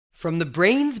From the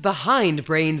brains behind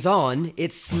Brains On,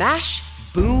 it's Smash,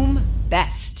 Boom,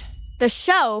 Best. The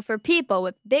show for people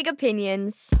with big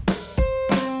opinions.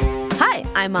 Hi,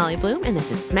 I'm Molly Bloom, and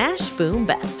this is Smash, Boom,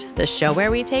 Best, the show where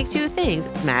we take two things,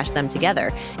 smash them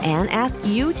together, and ask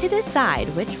you to decide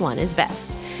which one is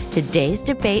best. Today's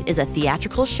debate is a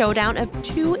theatrical showdown of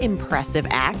two impressive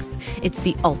acts. It's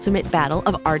the ultimate battle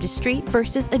of artistry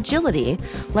versus agility.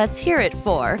 Let's hear it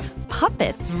for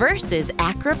Puppets versus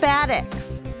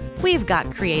Acrobatics. We've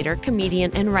got creator,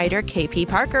 comedian, and writer KP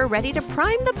Parker ready to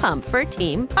prime the pump for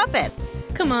Team Puppets.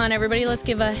 Come on, everybody, let's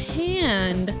give a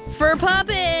hand for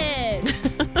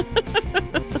Puppets!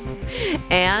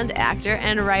 And actor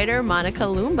and writer Monica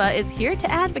Lumba is here to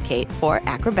advocate for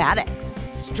Acrobatics.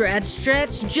 Stretch,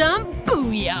 stretch, jump,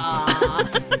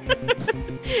 booyah!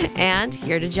 And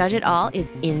here to judge it all is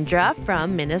Indra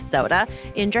from Minnesota.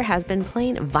 Indra has been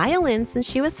playing violin since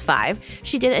she was 5.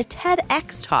 She did a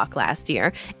TEDx talk last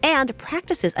year and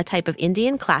practices a type of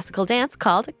Indian classical dance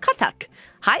called Kathak.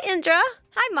 Hi, Indra.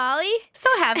 Hi, Molly. So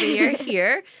happy you're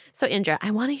here. So, Indra,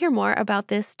 I want to hear more about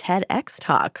this TEDx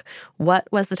talk. What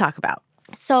was the talk about?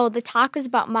 So the talk was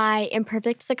about my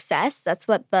imperfect success. That's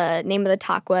what the name of the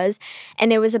talk was.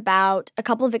 And it was about a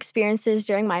couple of experiences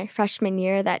during my freshman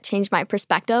year that changed my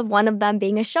perspective, one of them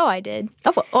being a show I did.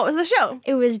 Oh, what was the show?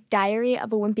 It was Diary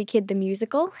of a Wimpy Kid, the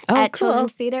musical cool. at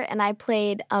Children's Theater. And I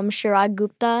played Shirag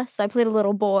Gupta. So I played a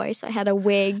little boy. So I had a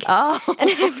wig and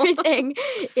everything.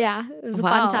 Yeah, it was a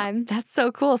fun time. That's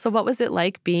so cool. So what was it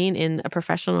like being in a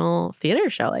professional theater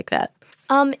show like that?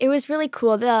 It was really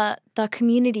cool. The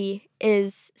community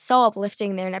is so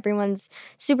uplifting there, and everyone's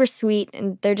super sweet,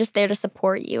 and they're just there to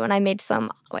support you. And I made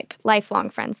some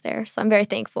lifelong friends there, so I'm very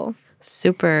thankful.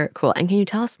 Super cool. And can you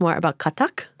tell us more about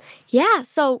Kathak? Yeah,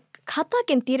 so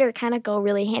Kathak and theater kind of go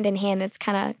really hand in hand. It's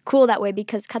kind of cool that way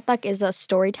because Kathak is a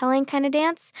storytelling kind of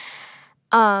dance.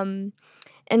 And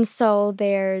so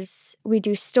we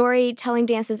do storytelling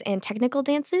dances and technical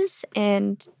dances,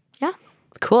 and yeah.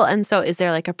 Cool. And so is there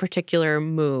like a particular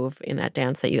move in that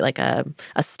dance that you like a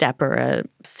step or a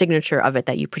signature of it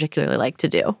that you particularly like to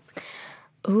do?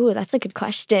 Ooh, that's a good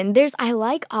question. I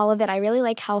like all of it. I really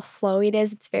like how flowy it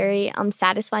is. It's very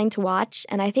satisfying to watch.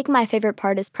 And I think my favorite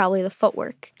part is probably the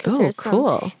footwork. Oh, there's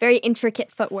cool. Some very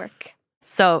intricate footwork.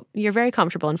 So you're very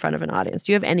comfortable in front of an audience.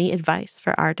 Do you have any advice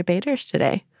for our debaters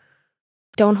today?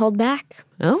 Don't hold back.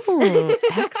 Oh,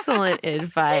 excellent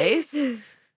advice.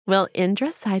 Will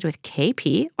Indra side with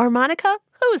KP or Monica?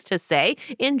 Who's to say?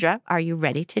 Indra, are you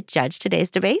ready to judge today's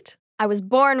debate? I was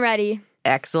born ready.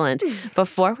 Excellent.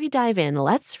 Before we dive in,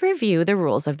 let's review the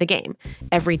rules of the game.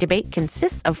 Every debate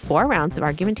consists of 4 rounds of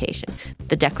argumentation: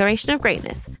 the declaration of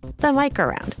greatness, the micro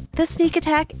round, the sneak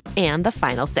attack, and the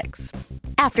final 6.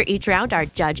 After each round, our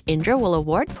judge Indra will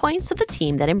award points to the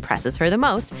team that impresses her the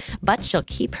most, but she'll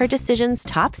keep her decisions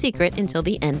top secret until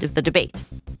the end of the debate.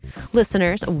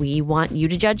 Listeners, we want you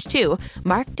to judge too.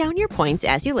 Mark down your points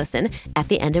as you listen. At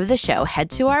the end of the show, head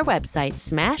to our website,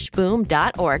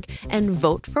 smashboom.org, and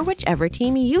vote for whichever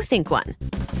team you think won.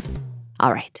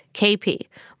 All right, KP,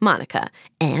 Monica,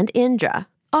 and Indra,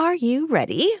 are you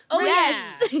ready? Oh,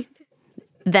 yes!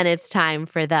 Then it's time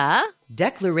for the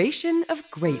Declaration of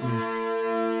Greatness.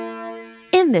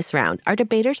 In this round, our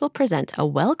debaters will present a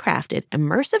well-crafted,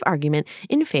 immersive argument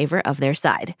in favor of their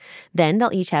side. Then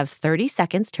they'll each have 30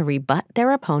 seconds to rebut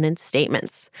their opponent's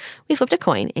statements. We flipped a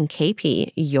coin, and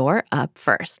KP, you're up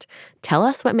first. Tell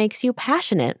us what makes you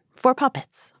passionate for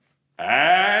puppets.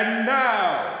 And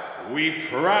now, we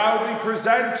proudly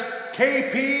present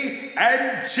KP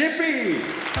and Chippy.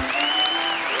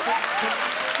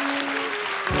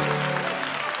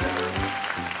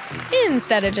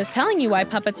 Instead of just telling you why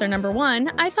puppets are number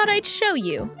 1, I thought I'd show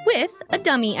you with a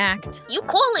dummy act. You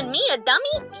calling me a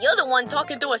dummy? You're the one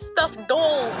talking to a stuffed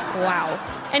doll.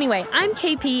 Wow. Anyway, I'm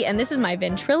KP, and this is my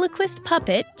ventriloquist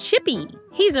puppet, Chippy.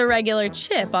 He's a regular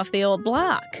chip off the old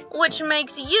block. Which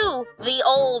makes you the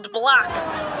old block.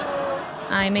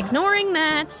 I'm ignoring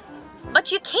that.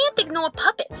 But you can't ignore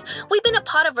puppets. We've been a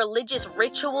part of religious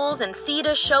rituals and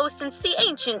theater shows since the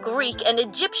ancient Greek and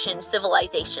Egyptian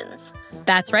civilizations.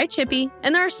 That's right, Chippy.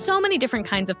 And there are so many different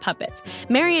kinds of puppets.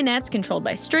 Marionettes controlled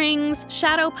by strings,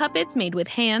 shadow puppets made with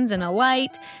hands and a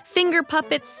light, finger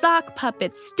puppets, sock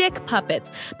puppets, stick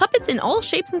puppets, puppets in all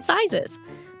shapes and sizes.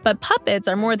 But puppets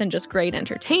are more than just great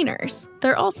entertainers.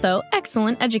 They're also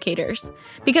excellent educators.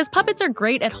 Because puppets are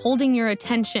great at holding your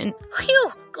attention.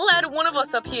 Phew, glad one of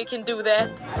us up here can do that.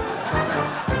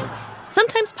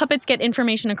 Sometimes puppets get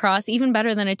information across even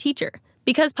better than a teacher.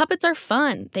 Because puppets are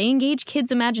fun, they engage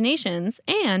kids' imaginations,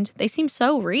 and they seem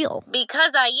so real.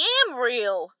 Because I am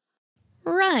real.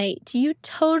 Right, you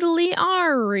totally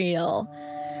are real.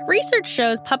 Research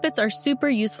shows puppets are super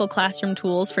useful classroom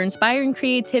tools for inspiring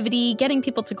creativity, getting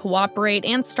people to cooperate,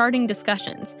 and starting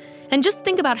discussions. And just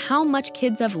think about how much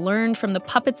kids have learned from the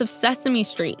puppets of Sesame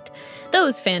Street.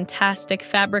 Those fantastic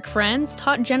fabric friends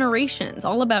taught generations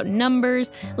all about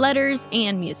numbers, letters,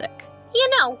 and music. You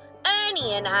know,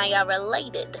 Ernie and I are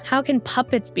related. How can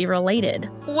puppets be related?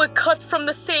 We're cut from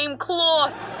the same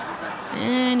cloth.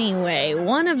 Anyway,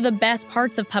 one of the best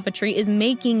parts of puppetry is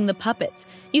making the puppets.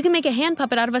 You can make a hand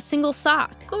puppet out of a single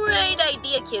sock. Great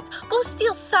idea, kids. Go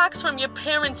steal socks from your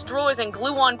parents' drawers and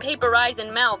glue on paper eyes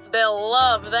and mouths. They'll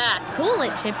love that. Cool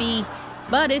it, Chippy.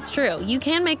 But it's true. You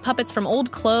can make puppets from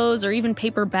old clothes or even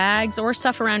paper bags or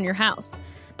stuff around your house.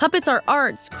 Puppets are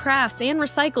arts, crafts, and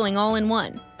recycling all in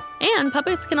one. And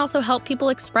puppets can also help people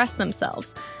express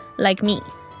themselves, like me.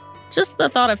 Just the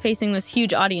thought of facing this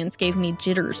huge audience gave me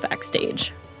jitters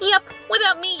backstage. Yep,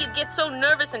 without me you'd get so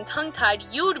nervous and tongue-tied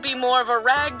you'd be more of a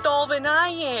rag doll than I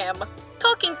am.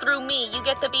 Talking through me, you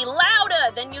get to be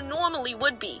louder than you normally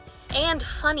would be. And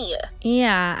funnier.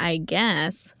 Yeah, I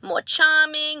guess. More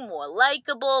charming, more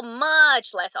likable,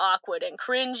 much less awkward and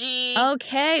cringy.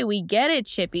 Okay, we get it,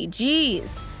 Chippy.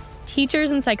 Jeez.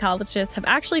 Teachers and psychologists have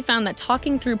actually found that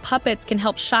talking through puppets can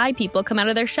help shy people come out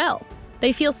of their shell.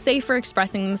 They feel safer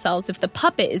expressing themselves if the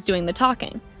puppet is doing the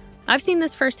talking. I've seen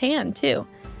this firsthand, too.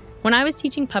 When I was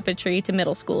teaching puppetry to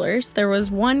middle schoolers, there was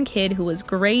one kid who was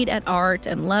great at art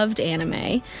and loved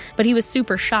anime, but he was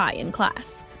super shy in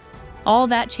class. All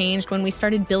that changed when we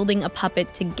started building a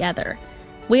puppet together.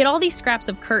 We had all these scraps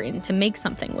of curtain to make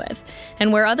something with,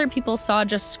 and where other people saw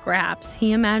just scraps,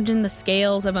 he imagined the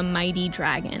scales of a mighty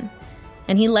dragon.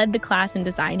 And he led the class in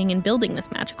designing and building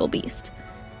this magical beast.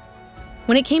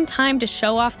 When it came time to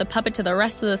show off the puppet to the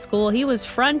rest of the school, he was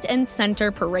front and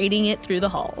center parading it through the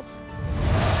halls.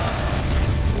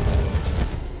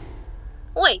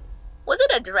 Wait, was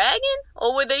it a dragon?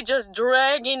 Or were they just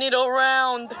dragging it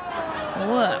around?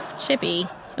 Woof, Chippy.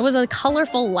 It was a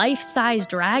colorful, life-size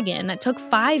dragon that took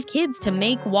 5 kids to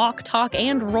make, walk, talk,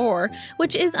 and roar,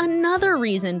 which is another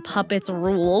reason puppets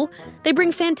rule. They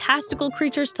bring fantastical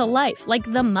creatures to life, like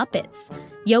the Muppets,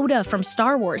 Yoda from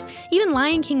Star Wars, even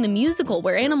Lion King the musical,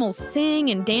 where animals sing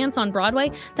and dance on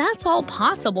Broadway. That's all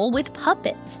possible with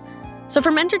puppets. So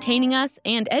from entertaining us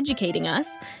and educating us,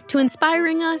 to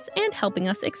inspiring us and helping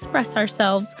us express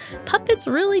ourselves, puppets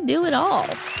really do it all.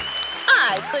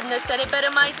 I couldn't have said it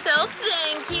better myself.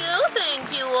 Thank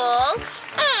you all.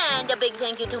 And a big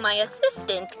thank you to my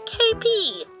assistant,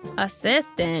 KP.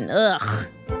 Assistant, ugh.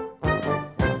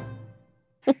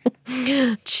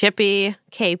 Chippy,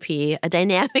 KP, a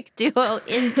dynamic duo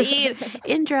indeed.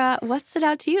 Indra, what stood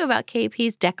out to you about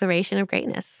KP's declaration of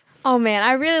greatness? Oh man,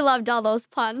 I really loved all those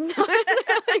puns. That was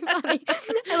really funny.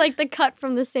 I like the cut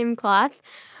from the same cloth.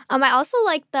 I also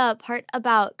like the part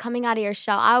about coming out of your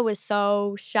shell. I was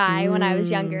so shy when I was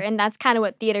younger, and that's kind of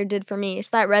what theater did for me. So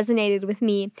that resonated with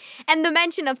me. And the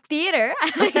mention of theater,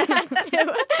 I like that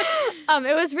too.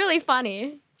 It was really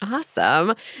funny.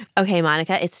 Awesome. Okay,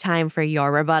 Monica, it's time for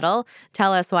your rebuttal.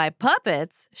 Tell us why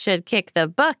puppets should kick the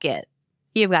bucket.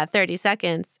 You've got 30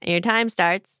 seconds, and your time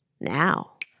starts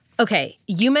now. Okay,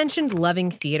 you mentioned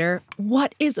loving theater.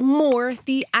 What is more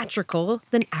theatrical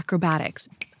than acrobatics?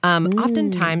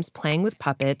 Oftentimes, playing with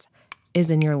puppets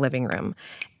is in your living room,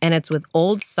 and it's with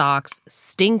old socks,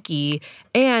 stinky,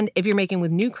 and if you're making with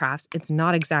new crafts, it's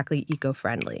not exactly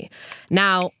eco-friendly.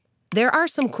 Now, there are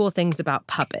some cool things about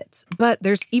puppets, but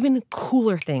there's even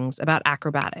cooler things about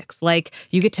acrobatics, like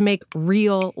you get to make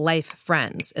real-life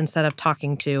friends instead of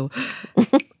talking to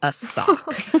a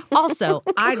sock. Also,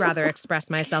 I'd rather express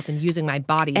myself in using my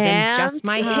body than just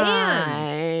my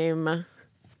hand.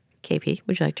 KP,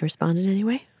 would you like to respond in any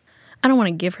way? I don't want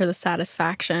to give her the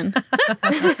satisfaction.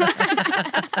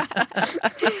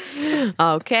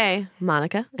 Okay,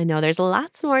 Monica, I know there's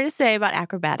lots more to say about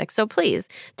acrobatics, so please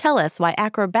tell us why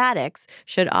acrobatics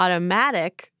should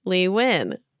automatically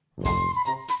win.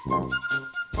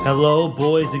 Hello,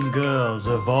 boys and girls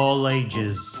of all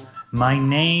ages. My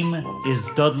name is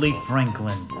Dudley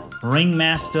Franklin,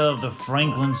 ringmaster of the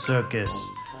Franklin Circus.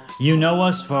 You know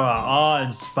us for our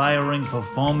awe-inspiring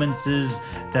performances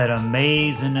that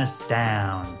amaze and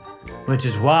astound, which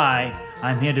is why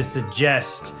I'm here to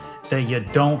suggest that you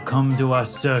don't come to our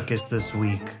circus this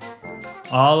week.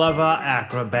 All of our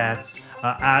acrobats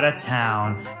are out of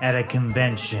town at a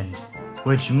convention,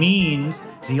 which means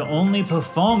the only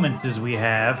performances we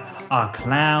have are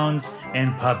clowns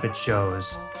and puppet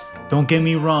shows. Don't get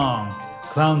me wrong,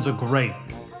 clowns are great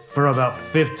for about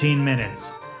 15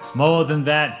 minutes. More than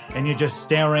that, and you're just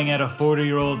staring at a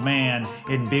 40-year-old man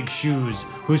in big shoes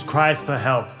whose cries for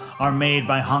help are made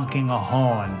by honking a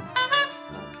horn.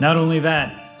 Not only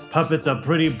that, puppets are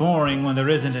pretty boring when there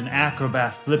isn't an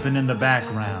acrobat flipping in the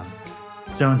background.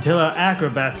 So until our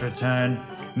acrobats return,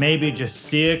 maybe just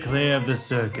steer clear of the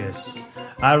circus.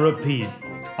 I repeat,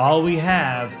 all we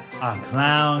have are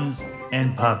clowns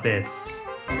and puppets.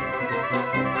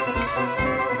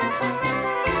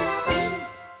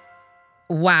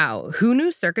 Wow, who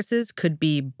knew circuses could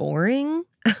be boring?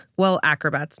 Well,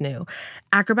 acrobats knew.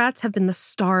 Acrobats have been the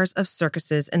stars of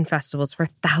circuses and festivals for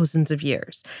thousands of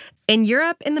years. In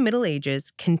Europe in the Middle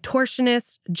Ages,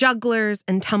 contortionists, jugglers,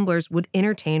 and tumblers would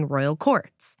entertain royal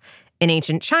courts. In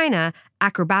ancient China,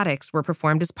 acrobatics were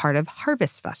performed as part of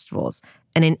harvest festivals.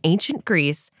 And in ancient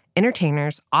Greece,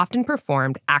 entertainers often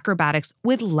performed acrobatics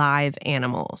with live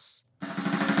animals.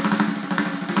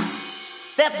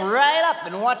 Step right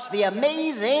up and watch the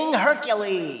amazing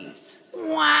Hercules.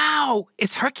 Wow!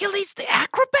 Is Hercules the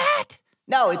acrobat?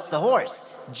 No, it's the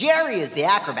horse. Jerry is the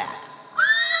acrobat.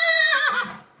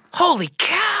 Holy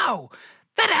cow!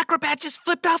 That acrobat just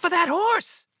flipped off of that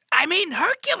horse. I mean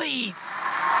Hercules!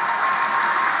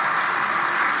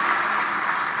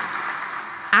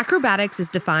 Acrobatics is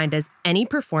defined as any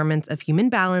performance of human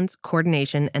balance,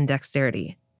 coordination, and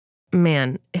dexterity.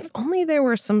 Man, if only there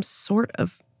were some sort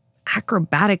of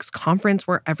acrobatics conference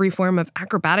where every form of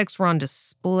acrobatics were on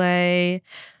display.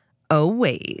 Oh,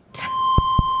 wait.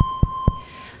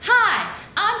 Hi,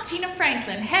 I'm Tina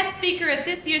Franklin, head speaker at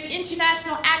this year's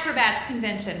International Acrobats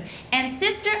Convention and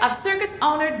sister of circus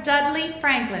owner Dudley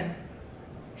Franklin.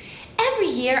 Every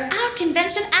year, our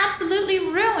convention absolutely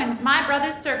ruins my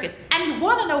brother's circus. And you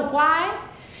want to know why?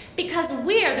 Because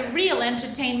we're the real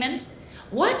entertainment.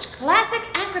 Watch classic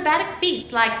acrobatic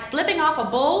feats like flipping off a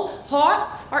bull,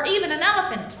 horse, or even an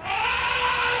elephant.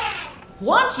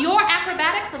 Want your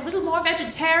acrobatics a little more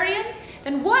vegetarian?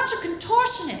 Then watch a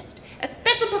contortionist, a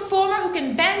special performer who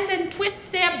can bend and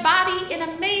twist their body in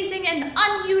amazing and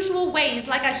unusual ways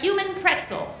like a human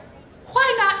pretzel.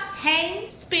 Why not hang,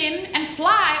 spin, and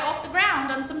fly off the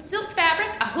ground on some silk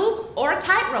fabric, a hoop, or a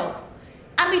tightrope?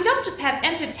 And we don't just have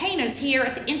entertainers here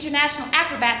at the International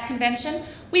Acrobats Convention,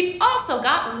 we've also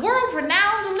got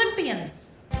world-renowned Olympians.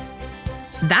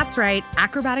 That's right,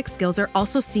 acrobatic skills are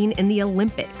also seen in the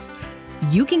Olympics.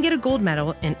 You can get a gold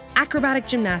medal in acrobatic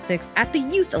gymnastics at the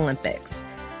Youth Olympics.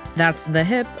 That's the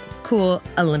hip, cool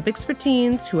Olympics for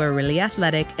teens who are really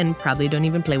athletic and probably don't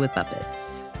even play with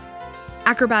puppets.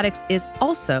 Acrobatics is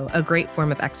also a great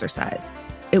form of exercise.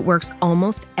 It works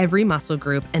almost every muscle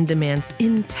group and demands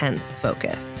intense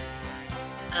focus.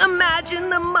 Imagine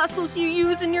the muscles you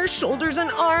use in your shoulders and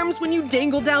arms when you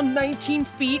dangle down 19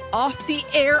 feet off the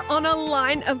air on a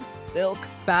line of silk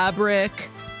fabric.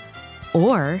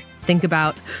 Or think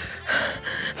about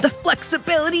the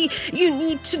flexibility you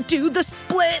need to do the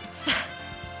splits.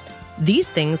 These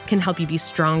things can help you be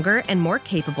stronger and more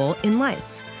capable in life.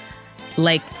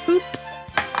 Like, oops,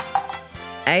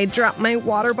 I dropped my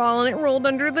water bottle and it rolled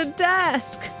under the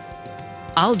desk.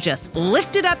 I'll just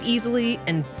lift it up easily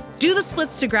and do the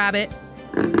splits to grab it.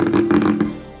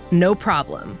 No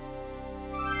problem.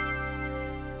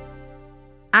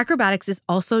 Acrobatics is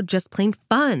also just plain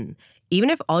fun. Even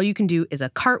if all you can do is a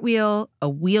cartwheel, a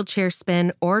wheelchair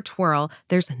spin, or twirl,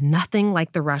 there's nothing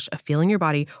like the rush of feeling your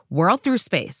body whirl through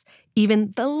space.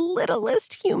 Even the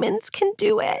littlest humans can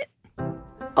do it.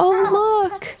 Oh,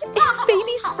 look, it's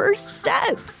baby's first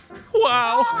steps.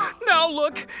 Wow, now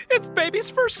look, it's baby's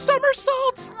first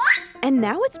somersault. And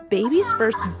now it's baby's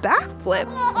first backflip.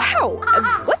 Wow,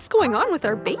 what's going on with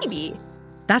our baby?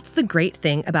 That's the great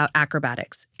thing about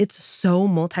acrobatics. It's so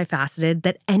multifaceted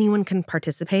that anyone can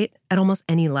participate at almost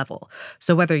any level.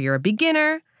 So whether you're a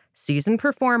beginner, seasoned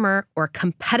performer, or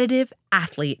competitive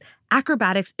athlete,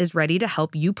 acrobatics is ready to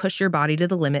help you push your body to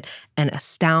the limit and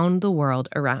astound the world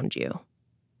around you.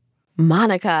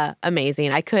 Monica,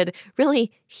 amazing. I could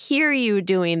really hear you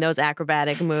doing those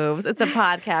acrobatic moves. It's a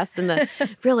podcast and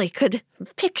really could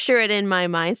picture it in my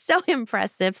mind. So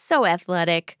impressive, so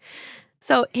athletic.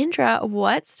 So Indra,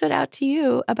 what stood out to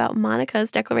you about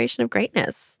Monica's declaration of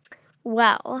greatness?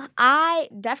 Well, I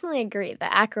definitely agree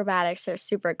that acrobatics are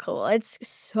super cool. It's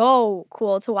so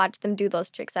cool to watch them do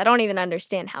those tricks. I don't even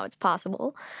understand how it's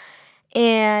possible.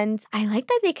 And I like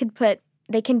that they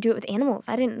can do it with animals.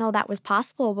 I didn't know that was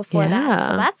possible before that.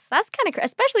 So that's kind of cool.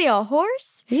 Especially a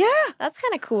horse. Yeah. That's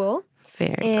kind of cool.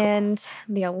 Very and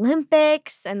the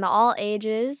Olympics and the all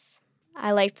ages.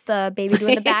 I liked the baby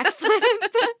doing the backflip.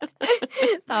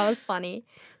 That was funny.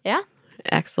 Yeah.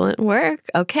 Excellent work.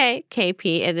 Okay,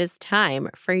 KP, it is time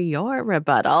for your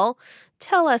rebuttal.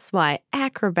 Tell us why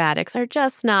acrobatics are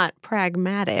just not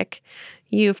pragmatic.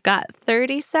 You've got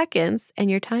 30 seconds and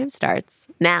your time starts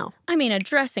now. I mean,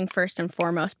 addressing first and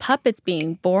foremost puppets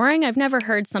being boring. I've never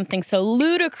heard something so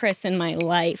ludicrous in my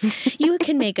life. You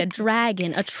can make a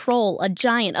dragon, a troll, a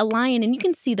giant, a lion, and you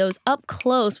can see those up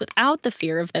close without the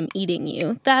fear of them eating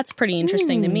you. That's pretty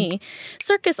interesting to me.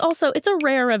 Circus also, it's a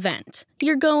rare event.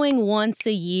 You're going once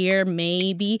a year,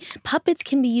 maybe. Puppets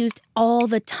can be used all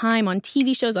the time on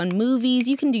TV shows, on movies.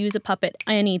 You can use a puppet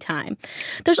anytime.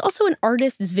 There's also an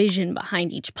artist's vision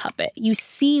behind each puppet. You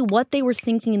see what they were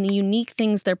thinking and the unique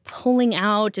things they're pulling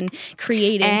out and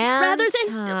creating. And rather than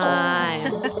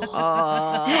time.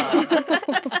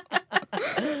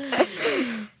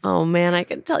 Oh man, I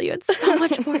can tell you it's so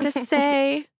much more to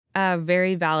say.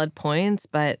 Very valid points,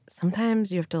 but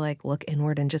sometimes you have to look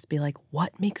inward and just be like,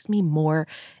 what makes me more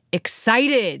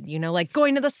excited? Like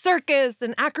going to the circus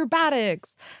and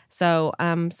acrobatics. So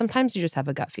sometimes you just have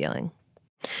a gut feeling.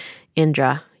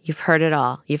 Indra, you've heard it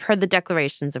all. You've heard the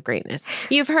declarations of greatness.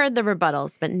 You've heard the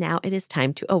rebuttals, but now it is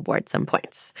time to award some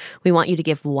points. We want you to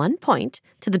give 1 point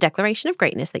to the declaration of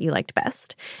greatness that you liked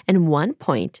best and 1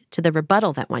 point to the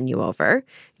rebuttal that won you over.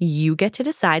 You get to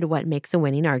decide what makes a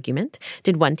winning argument.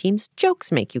 Did one team's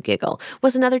jokes make you giggle?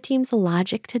 Was another team's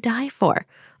logic to die for?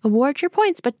 Award your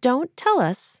points, but don't tell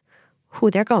us who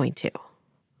they're going to.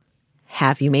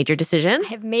 Have you made your decision? I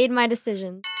have made my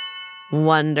decision.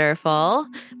 Wonderful.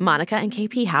 Monica and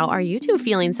KP, how are you two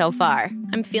feeling so far?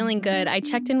 I'm feeling good. I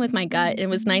checked in with my gut. It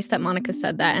was nice that Monica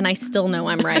said that, and I still know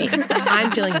I'm right.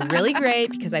 I'm feeling really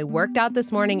great because I worked out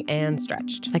this morning and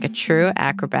stretched. Like a true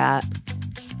acrobat.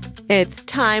 It's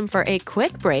time for a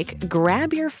quick break.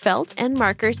 Grab your felt and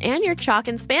markers and your chalk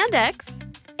and spandex.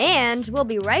 And we'll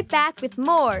be right back with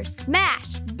more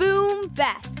Smash, Boom,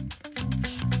 Best.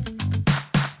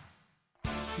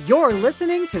 You're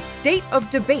listening to State of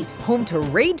Debate, home to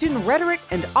rage and rhetoric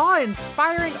and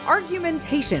awe-inspiring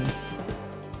argumentation.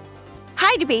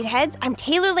 Hi, debate heads. I'm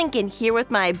Taylor Lincoln here with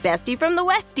my bestie from the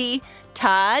Westie,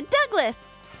 Todd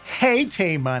Douglas. Hey,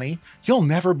 Tay Money. You'll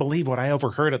never believe what I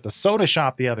overheard at the soda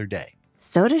shop the other day.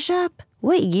 Soda shop?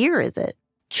 What year is it?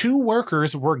 2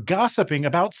 workers were gossiping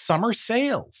about summer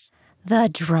sales. The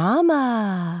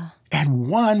drama. And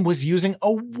one was using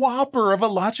a whopper of a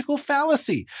logical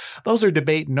fallacy. Those are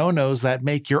debate no-nos that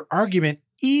make your argument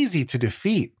easy to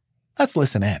defeat. Let's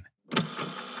listen in.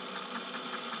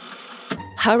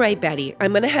 All right, Betty,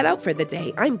 I'm going to head out for the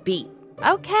day. I'm beat.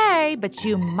 Okay, but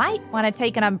you might want to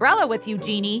take an umbrella with you,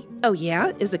 Jeannie. Oh,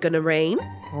 yeah? Is it going to rain?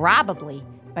 Probably,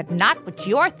 but not what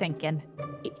you're thinking.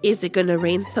 Is it going to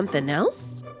rain something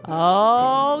else?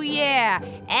 Oh, yeah.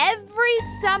 Every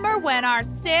summer when our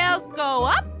sales go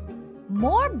up,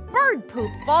 more bird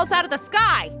poop falls out of the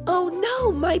sky. Oh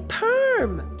no, my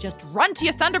perm. Just run to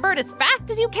your Thunderbird as fast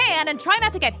as you can and try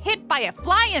not to get hit by a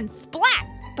flying splat.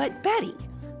 But Betty,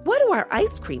 what do our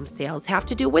ice cream sales have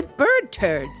to do with bird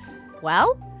turds?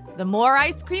 Well, the more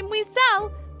ice cream we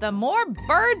sell, the more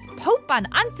birds poop on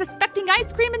unsuspecting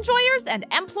ice cream enjoyers and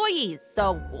employees.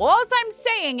 So all I'm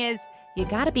saying is, you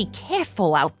gotta be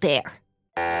careful out there.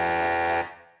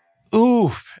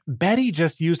 Oof, Betty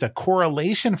just used a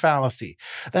correlation fallacy.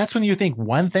 That's when you think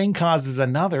one thing causes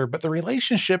another, but the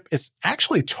relationship is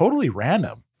actually totally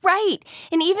random. Right.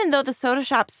 And even though the soda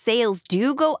shop sales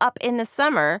do go up in the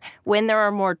summer, when there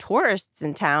are more tourists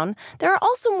in town, there are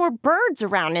also more birds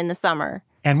around in the summer.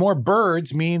 And more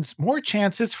birds means more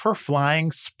chances for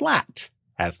flying splat,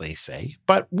 as they say,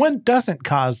 but one doesn't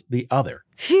cause the other.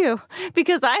 Phew,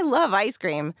 because I love ice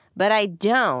cream, but I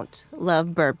don't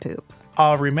love bird poop.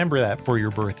 I'll remember that for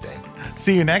your birthday.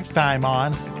 See you next time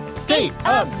on State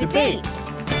of Debate.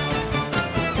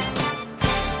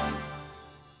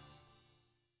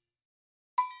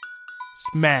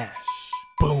 Smash,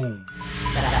 boom,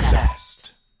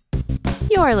 best.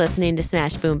 You're listening to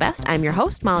Smash Boom Best. I'm your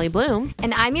host, Molly Bloom.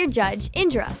 And I'm your judge,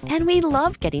 Indra. And we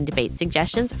love getting debate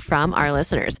suggestions from our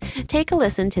listeners. Take a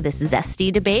listen to this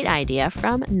zesty debate idea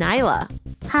from Nyla.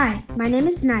 Hi, my name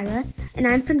is Nyla, and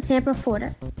I'm from Tampa,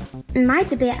 Florida. And my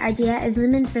debate idea is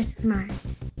lemons versus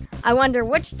limes. I wonder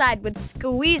which side would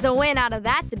squeeze a win out of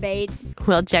that debate.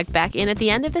 We'll check back in at the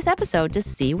end of this episode to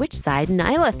see which side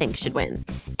Nyla thinks should win.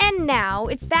 And now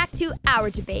it's back to our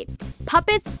debate,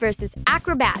 puppets versus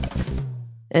acrobatics.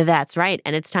 That's right,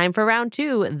 and it's time for round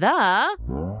 2, the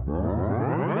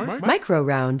Micro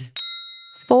Round.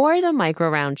 For the Micro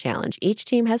Round Challenge, each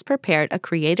team has prepared a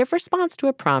creative response to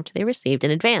a prompt they received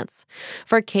in advance.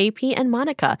 For KP and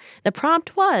Monica, the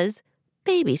prompt was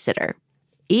babysitter.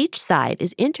 Each side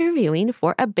is interviewing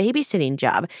for a babysitting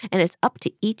job, and it's up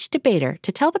to each debater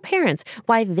to tell the parents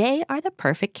why they are the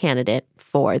perfect candidate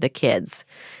for the kids.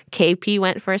 KP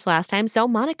went first last time, so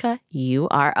Monica, you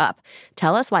are up.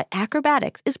 Tell us why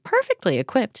acrobatics is perfectly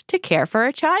equipped to care for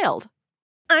a child.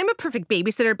 I'm a perfect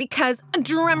babysitter because,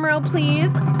 drumroll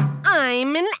please,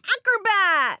 I'm an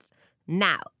acrobat.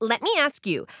 Now, let me ask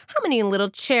you, how many little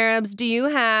cherubs do you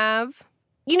have?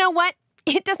 You know what?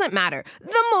 It doesn't matter.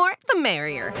 The more, the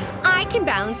merrier. I can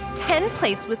balance 10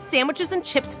 plates with sandwiches and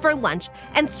chips for lunch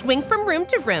and swing from room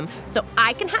to room so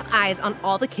I can have eyes on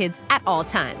all the kids at all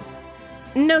times.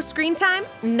 No screen time?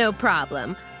 No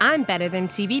problem. I'm better than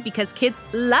TV because kids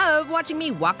love watching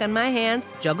me walk on my hands,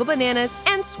 juggle bananas,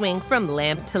 and swing from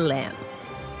lamp to lamp.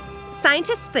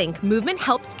 Scientists think movement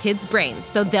helps kids' brains,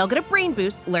 so they'll get a brain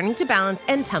boost learning to balance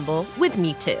and tumble with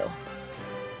me too.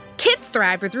 Kids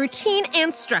thrive with routine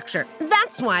and structure.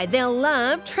 That's why they'll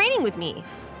love training with me.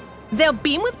 They'll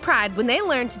beam with pride when they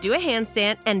learn to do a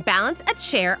handstand and balance a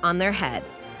chair on their head.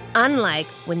 Unlike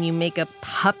when you make a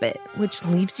puppet, which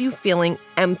leaves you feeling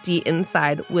empty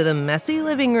inside with a messy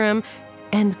living room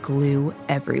and glue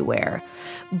everywhere.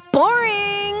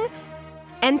 Boring!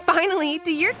 And finally,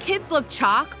 do your kids love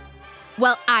chalk?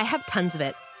 Well, I have tons of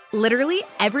it. Literally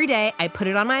every day I put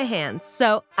it on my hands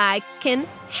so I can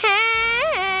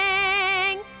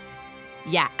hang.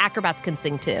 Yeah, acrobats can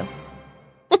sing too.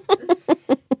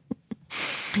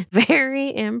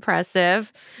 Very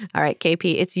impressive. All right,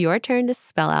 KP, it's your turn to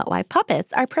spell out why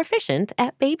puppets are proficient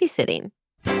at babysitting.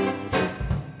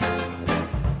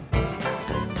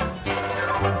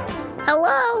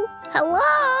 Hello?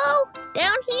 Hello?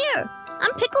 Down here.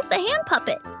 I'm Pickles the hand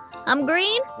puppet. I'm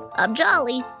green, I'm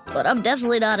jolly, but I'm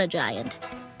definitely not a giant.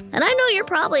 And I know you're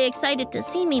probably excited to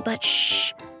see me, but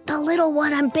shh, the little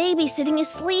one I'm babysitting is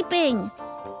sleeping.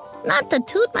 Not to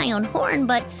toot my own horn,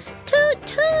 but toot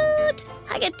toot.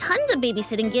 I get tons of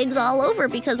babysitting gigs all over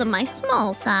because of my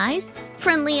small size,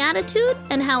 friendly attitude,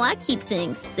 and how I keep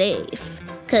things safe.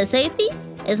 'Cause safety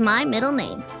is my middle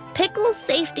name. Pickles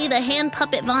Safety the hand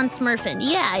puppet von Smurfen.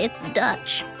 Yeah, it's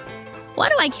Dutch. Why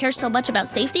do I care so much about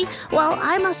safety? Well,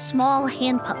 I'm a small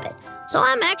hand puppet, so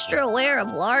I'm extra aware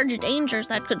of large dangers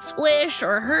that could squish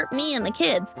or hurt me and the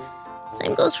kids.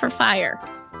 Same goes for fire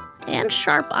and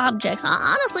sharp objects.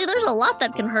 Honestly, there's a lot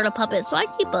that can hurt a puppet, so I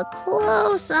keep a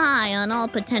close eye on all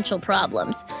potential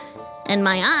problems. And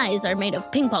my eyes are made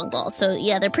of ping pong balls, so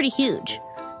yeah, they're pretty huge.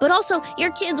 But also,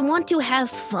 your kids want to have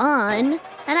fun,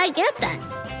 and I get that.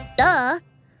 Duh.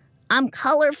 I'm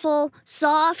colorful,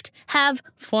 soft, have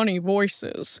funny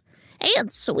voices,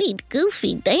 and sweet,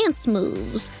 goofy dance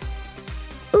moves.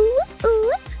 Ooh,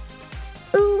 ooh,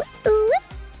 ooh, ooh.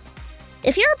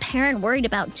 If you're a parent worried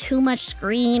about too much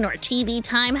screen or TV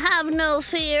time, have no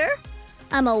fear.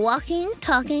 I'm a walking,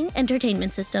 talking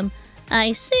entertainment system.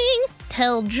 I sing,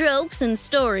 tell jokes and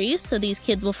stories so these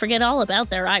kids will forget all about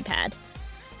their iPad.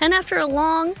 And after a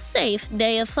long, safe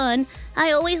day of fun,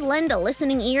 I always lend a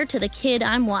listening ear to the kid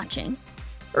I'm watching.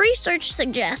 Research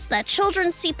suggests that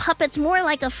children see puppets more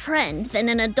like a friend than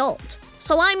an adult,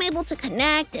 so I'm able to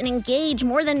connect and engage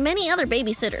more than many other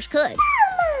babysitters could.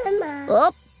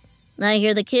 Oh, I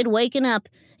hear the kid waking up.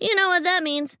 You know what that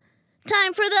means.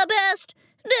 Time for the best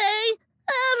day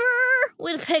ever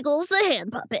with Pickles the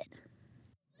hand puppet.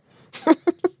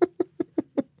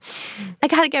 I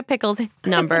gotta get Pickles'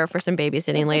 number for some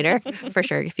babysitting later. For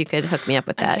sure, if you could hook me up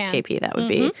with that, KP, that would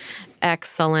be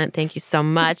excellent. Thank you so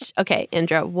much. Okay,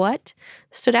 Indra, what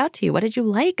stood out to you? What did you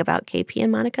like about KP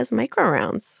and Monica's micro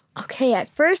rounds? Okay, at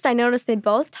first I noticed they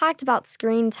both talked about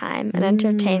screen time and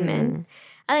entertainment.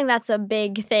 I think that's a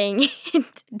big thing in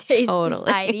today's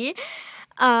society.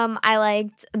 I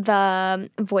liked the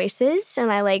voices,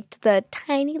 and I liked the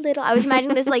tiny little... I was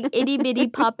imagining this, like, itty-bitty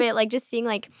puppet, like, just seeing,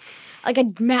 like a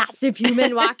massive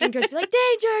human walking towards me, like,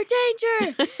 danger,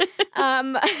 danger!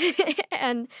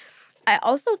 And I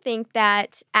also think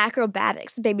that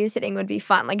acrobatics, babysitting, would be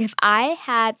fun. Like, if I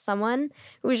had someone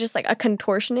who was just, like, a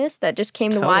contortionist that just came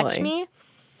to watch me...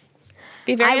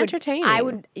 Be very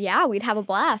entertaining. We'd have a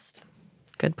blast.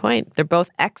 Good point. They're both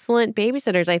excellent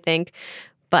babysitters, I think.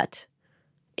 But,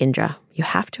 Indra, you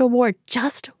have to award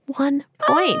just 1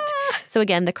 point. So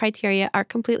again, the criteria are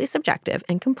completely subjective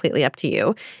and completely up to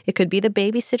you. It could be the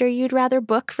babysitter you'd rather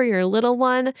book for your little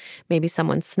one. Maybe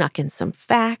someone snuck in some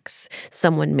facts.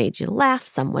 Someone made you laugh.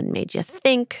 Someone made you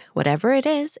think. Whatever it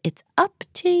is, it's up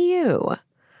to you.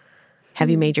 Have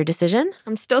you made your decision?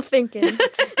 I'm still thinking.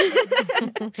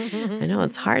 I know,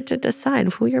 it's hard to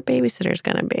decide who your babysitter is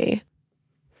going to be.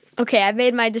 Okay, I've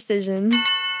made my decision.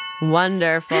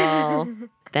 Wonderful.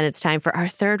 Then it's time for our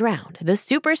third round, the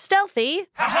super stealthy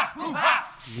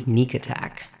Sneak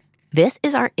Attack. This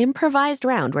is our improvised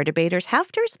round where debaters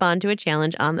have to respond to a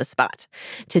challenge on the spot.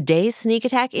 Today's sneak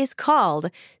attack is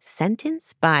called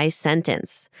Sentence by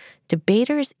Sentence.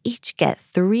 Debaters each get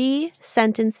 3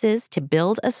 sentences to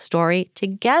build a story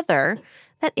together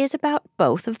that is about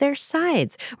both of their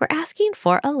sides. We're asking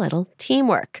for a little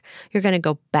teamwork. You're going to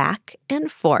go back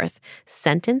and forth,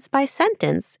 sentence by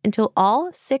sentence, until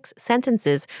all 6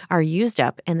 sentences are used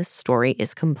up and the story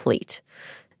is complete.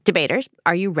 Debaters,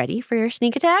 are you ready for your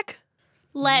sneak attack?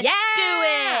 Let's do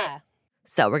it!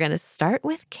 So we're going to start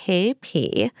with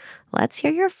KP. Let's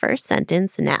hear your first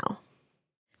sentence now.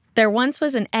 There once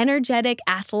was an energetic,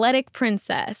 athletic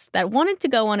princess that wanted to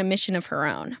go on a mission of her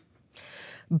own.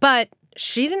 But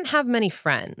she didn't have many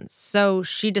friends, so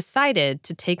she decided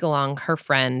to take along her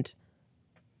friend,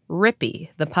 Rippy,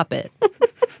 the puppet.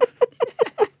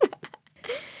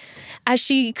 As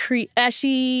she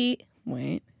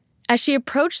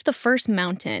approached the first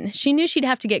mountain, she knew she'd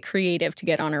have to get creative to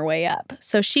get on her way up.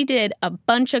 So she did a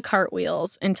bunch of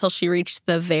cartwheels until she reached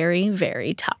the very,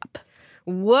 very top.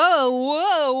 Whoa,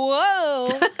 whoa,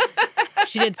 whoa.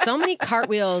 She did so many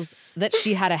cartwheels that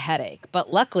she had a headache.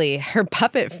 But luckily, her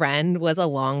puppet friend was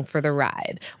along for the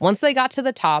ride. Once they got to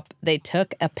the top, they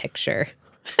took a picture.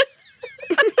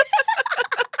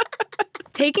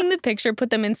 Taking the picture put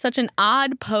them in such an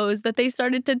odd pose that they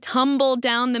started to tumble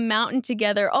down the mountain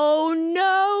together. Oh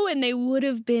no! And they would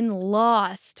have been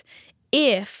lost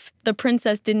if the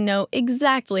princess didn't know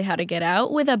exactly how to get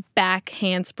out with a back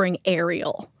handspring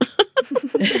aerial.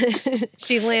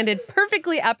 She landed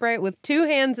perfectly upright with 2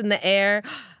 hands in the air.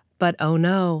 But oh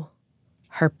no,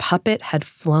 her puppet had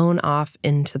flown off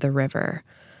into the river.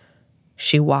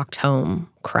 She walked home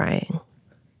crying.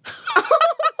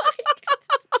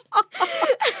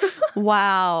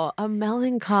 Wow, a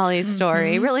melancholy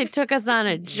story. Really took us on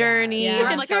a journey. Yeah,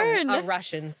 more like a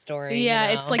Russian story. Yeah,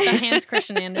 you know? It's like the Hans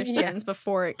Christian Andersen's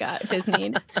before it got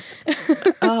Disneyed.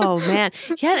 Oh, man.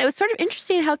 Yeah, it was sort of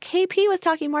interesting how KP was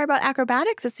talking more about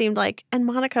acrobatics, it seemed like, and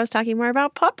Monica was talking more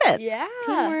about puppets. Yeah.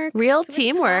 Teamwork. Real Switch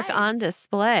teamwork sides. on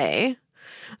display.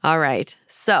 All right,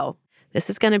 so this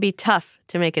is going to be tough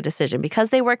to make a decision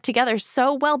because they work together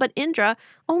so well, but Indra,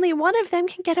 only one of them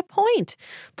can get a point.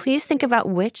 Please think about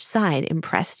which side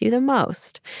impressed you the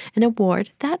most and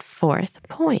award that 4th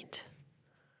point.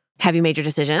 Have you made your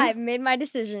decision? I've made my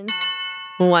decision.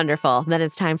 Wonderful. Then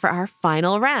it's time for our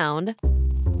final round.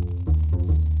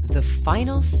 The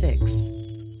final 6.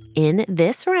 In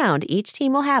this round, each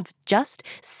team will have just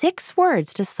 6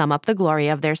 words to sum up the glory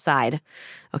of their side.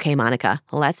 Okay, Monica,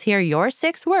 let's hear your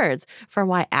 6 words for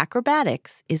why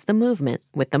acrobatics is the movement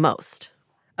with the most.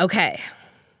 Okay.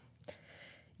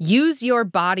 Use your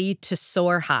body to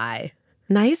soar high.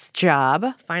 Nice job.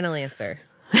 Final answer.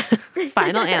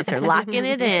 Final answer. Locking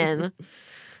it in.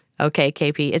 Okay,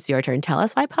 KP, it's your turn. Tell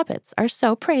us why puppets are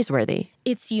so praiseworthy.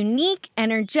 It's unique,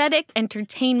 energetic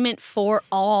entertainment for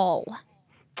all.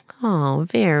 Oh,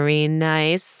 very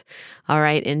nice. All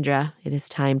right, Indra, it is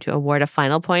time to award a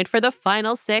final point for the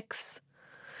final 6.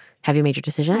 Have you made your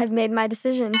decision? I've made my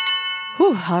decision.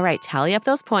 Whew, all right, tally up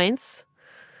those points.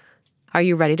 Are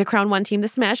you ready to crown one team the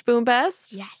Smash Boom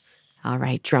Best? Yes. All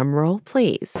right, drum roll,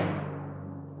 please.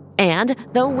 And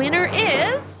the winner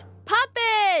is...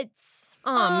 Puppets!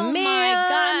 Oh, man.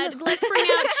 My God. Let's bring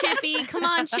out Chippy. Come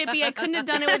on, Chippy. I couldn't have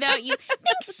done it without you.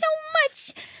 Thanks so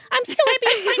much. I'm so happy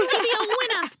to finally be a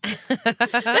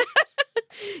winner.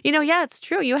 You know, yeah, it's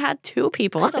true. You had 2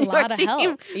 people on a your lot of team.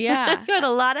 help. Yeah. You had a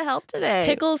lot of help today.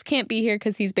 Pickles can't be here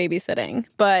because he's babysitting,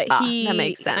 but that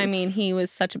makes sense. I mean, he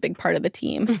was such a big part of the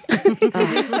team.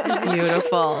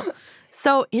 Beautiful.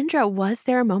 So, Indra, was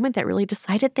there a moment that really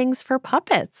decided things for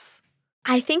puppets?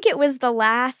 I think it was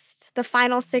the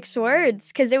final 6 words,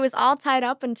 because it was all tied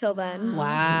up until then.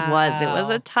 Wow. It was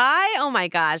a tie? Oh my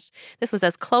gosh. This was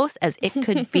as close as it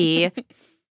could be.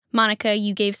 Monica,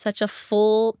 you gave such a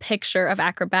full picture of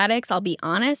acrobatics. I'll be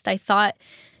honest, I thought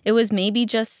it was maybe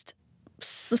just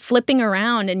flipping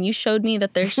around, and you showed me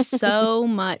that there's so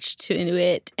much to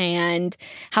it and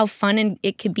how fun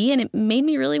it could be, and it made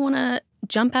me really want to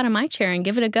jump out of my chair and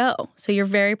give it a go. So you're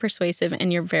very persuasive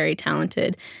and you're very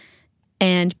talented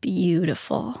and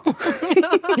beautiful.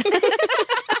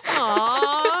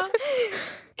 Aww.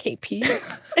 KP,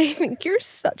 I think you're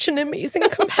such an amazing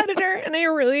competitor, and I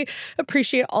really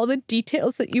appreciate all the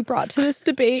details that you brought to this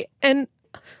debate. And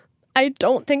I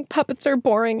don't think puppets are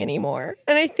boring anymore,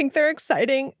 and I think they're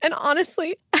exciting. And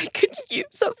honestly, I could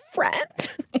use a friend.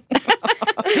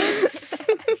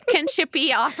 Can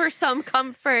Chippy offer some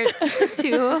comfort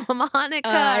to Monica?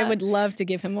 I would love to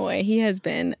give him away. He has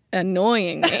been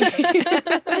annoying me.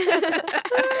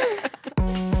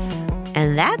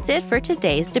 And that's it for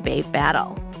today's debate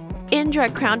battle. Indra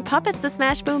crowned puppets the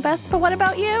Smash Boom Best, but what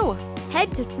about you?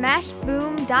 Head to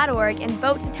smashboom.org and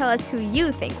vote to tell us who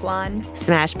you think won.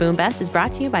 Smash Boom Best is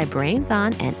brought to you by Brains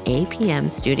On and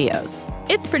APM Studios.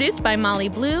 It's produced by Molly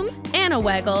Bloom, Anna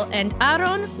Weigel, and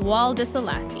Aaron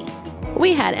Waldesalasi.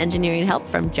 We had engineering help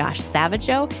from Josh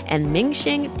Savageau and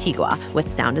Mingxing Tigua,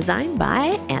 with sound design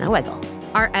by Anna Weigel.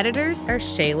 Our editors are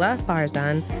Shayla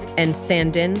Farzan and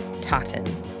Sandin Totten.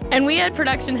 And we had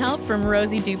production help from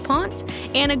Rosie DuPont,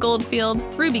 Anna Goldfield,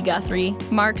 Ruby Guthrie,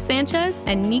 Mark Sanchez,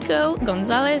 and Nico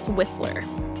Gonzalez Whistler.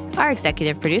 Our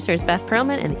executive producer is Beth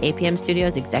Perlman, and the APM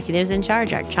Studios executives in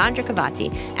charge are Chandra Kavati,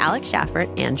 Alex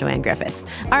Schaffert, and Joanne Griffith.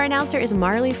 Our announcer is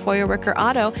Marley Feuerwerker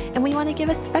Otto, and we want to give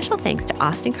a special thanks to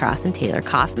Austin Cross and Taylor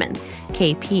Kaufman.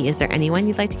 KP, is there anyone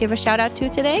you'd like to give a shout out to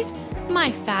today?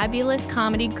 My fabulous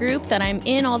comedy group that I'm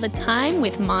in all the time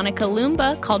with Monica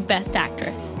Lumba called Best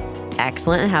Actress.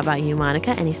 Excellent. And how about you,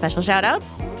 Monica? Any special shout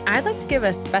outs? I'd like to give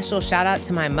a special shout out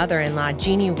to my mother-in-law,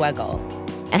 Jeannie Weigel.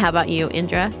 And how about you,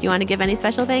 Indra? Do you want to give any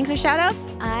special thanks or shout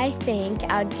outs? I think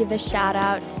I'd give a shout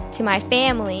out to my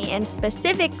family and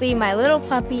specifically my little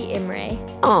puppy, Imre.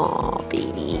 Aw,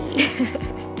 baby.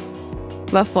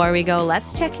 Before we go,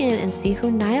 let's check in and see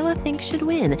who Nyla thinks should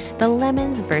win the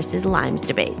lemons versus limes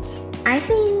debate. I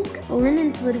think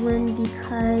lemons would win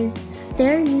because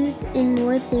they're used in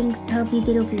more things to help you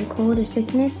get over your cold or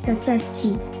sickness, such as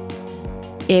tea.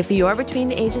 If you're between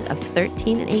the ages of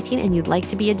 13 and 18 and you'd like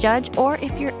to be a judge, or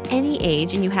if you're any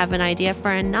age and you have an idea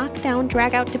for a knockdown,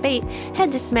 drag-out debate,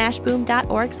 head to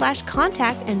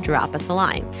smashboom.org/contact and drop us a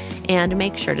line. And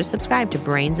make sure to subscribe to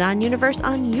Brains On Universe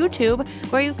on YouTube,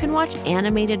 where you can watch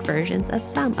animated versions of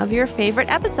some of your favorite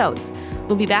episodes.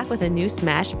 We'll be back with a new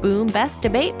Smash Boom Best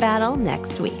Debate battle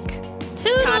next week.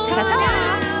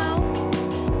 Ta-ta!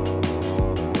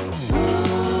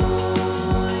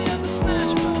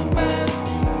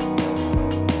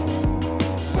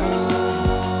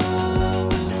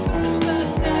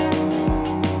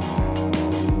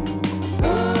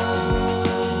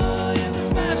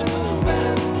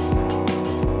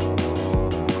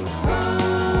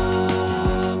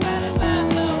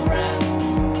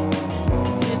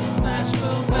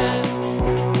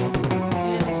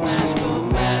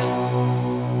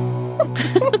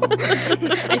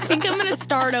 I think I'm going to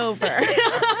start over. Okay.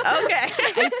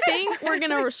 I think we're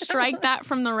going to strike that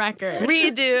from the record.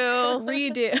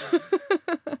 Redo.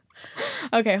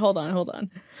 Okay, hold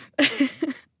on.